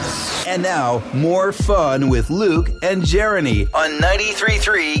And now, more fun with Luke and Jeremy on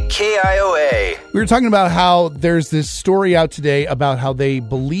 93.3 KIOA. We were talking about how there's this story out today about how they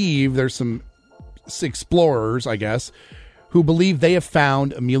believe there's some explorers, I guess, who believe they have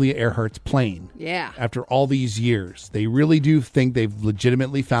found Amelia Earhart's plane. Yeah. After all these years. They really do think they've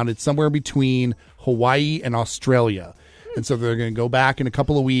legitimately found it somewhere between Hawaii and Australia. And so they're going to go back in a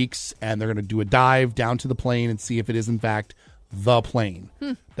couple of weeks and they're going to do a dive down to the plane and see if it is in fact the plane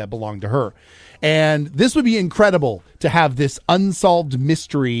that belonged to her. And this would be incredible to have this unsolved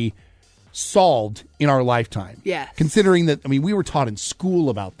mystery solved in our lifetime. Yes. Considering that, I mean, we were taught in school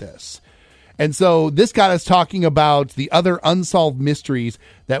about this. And so this got us talking about the other unsolved mysteries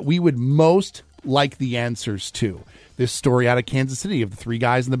that we would most like the answers to. This story out of Kansas City of the three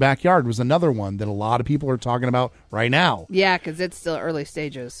guys in the backyard was another one that a lot of people are talking about right now. Yeah, because it's still early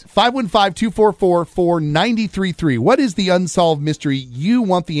stages. 515-244-4933. What is the unsolved mystery you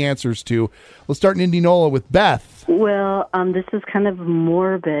want the answers to? Let's start in Indianola with Beth. Well, this is kind of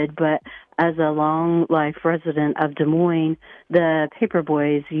morbid, but as a long-life resident of Des Moines, the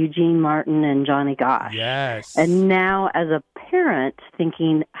Paperboys, Eugene Martin and Johnny Gosch. Yes. And now as a parent,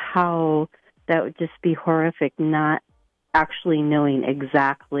 thinking how that would just be horrific, not actually knowing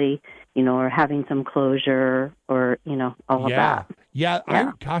exactly, or having some closure or, all of that. Yeah.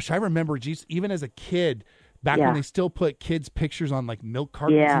 I remember, geez, even as a kid, back when they still put kids' pictures on like milk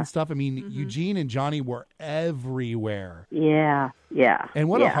cartons and stuff. I mean, Eugene and Johnny were everywhere. Yeah. And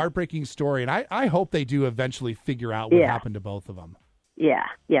what a heartbreaking story. And I hope they do eventually figure out what happened to both of them. Yeah,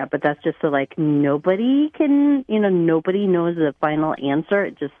 but that's just so nobody can, nobody knows the final answer.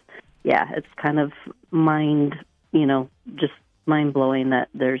 It just, it's kind of just mind-blowing that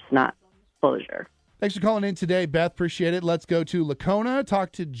there's not closure. Thanks for calling in today, Beth. Appreciate it. Let's go to Lacona.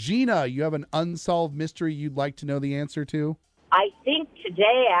 Talk to Gina. You have an unsolved mystery you'd like to know the answer to? I think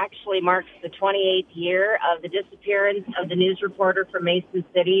today actually marks the 28th year of the disappearance of the news reporter from Mason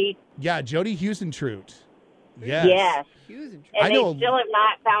City. Yeah, Jody Husentrut. Yes. Yes. And they still have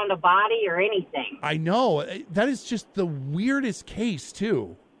not found a body or anything. I know. That is just the weirdest case,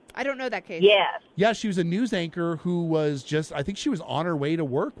 too. I don't know that case. Yes. Yeah, she was a news anchor who was I think she was on her way to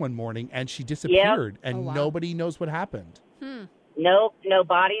work one morning and she disappeared and nobody knows what happened. Nope, no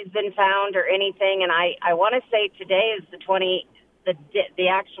body's been found or anything. And I want to say today is the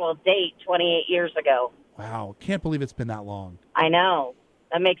actual date, 28 years ago. Wow, can't believe it's been that long. I know.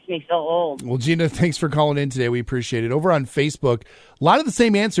 That makes me feel old. Well, Gina, thanks for calling in today. We appreciate it. Over on Facebook, a lot of the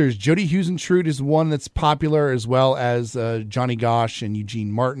same answers. Jody Husentrut is one that's popular, as well as Johnny Gosch and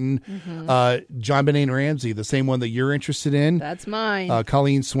Eugene Martin. John Benet Ramsey, the same one that you're interested in. That's mine.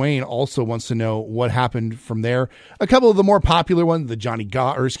 Colleen Swain also wants to know what happened from there. A couple of the more popular ones, the Jimmy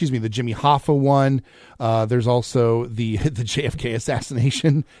Hoffa one. There's also the JFK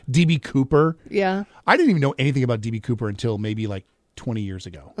assassination, D.B. Cooper. Yeah. I didn't even know anything about D.B. Cooper until maybe 20 years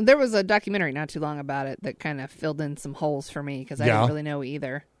ago. There was a documentary not too long about it that kind of filled in some holes for me because I didn't really know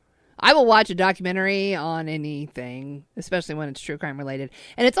either. I will watch a documentary on anything, especially when it's true crime related.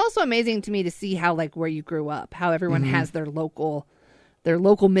 And it's also amazing to me to see how where you grew up, how everyone has their local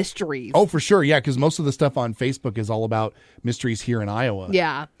mysteries. Oh, for sure. Yeah, because most of the stuff on Facebook is all about mysteries here in Iowa.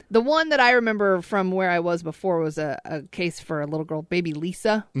 Yeah. The one that I remember from where I was before was a case for a little girl, baby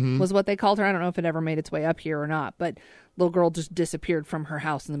Lisa was what they called her. I don't know if it ever made its way up here or not, but little girl just disappeared from her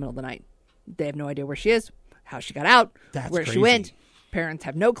house in the middle of the night. They have no idea where she is, how she got out, where she went. Parents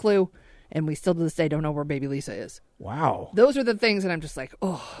have no clue, and we still to this day don't know where baby Lisa is. Wow. Those are the things that I'm just like,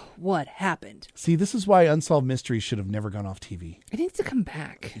 oh, what happened? See, this is why Unsolved Mysteries should have never gone off TV. It needs to come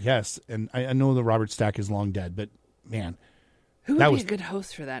back. Yes, and I know that Robert Stack is long dead, but man. Who would be a good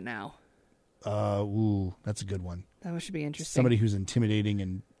host for that now? That's a good one. That should be interesting. Somebody who's intimidating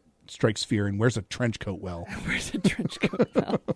and strikes fear and wears a trench coat well. Wears a trench coat well.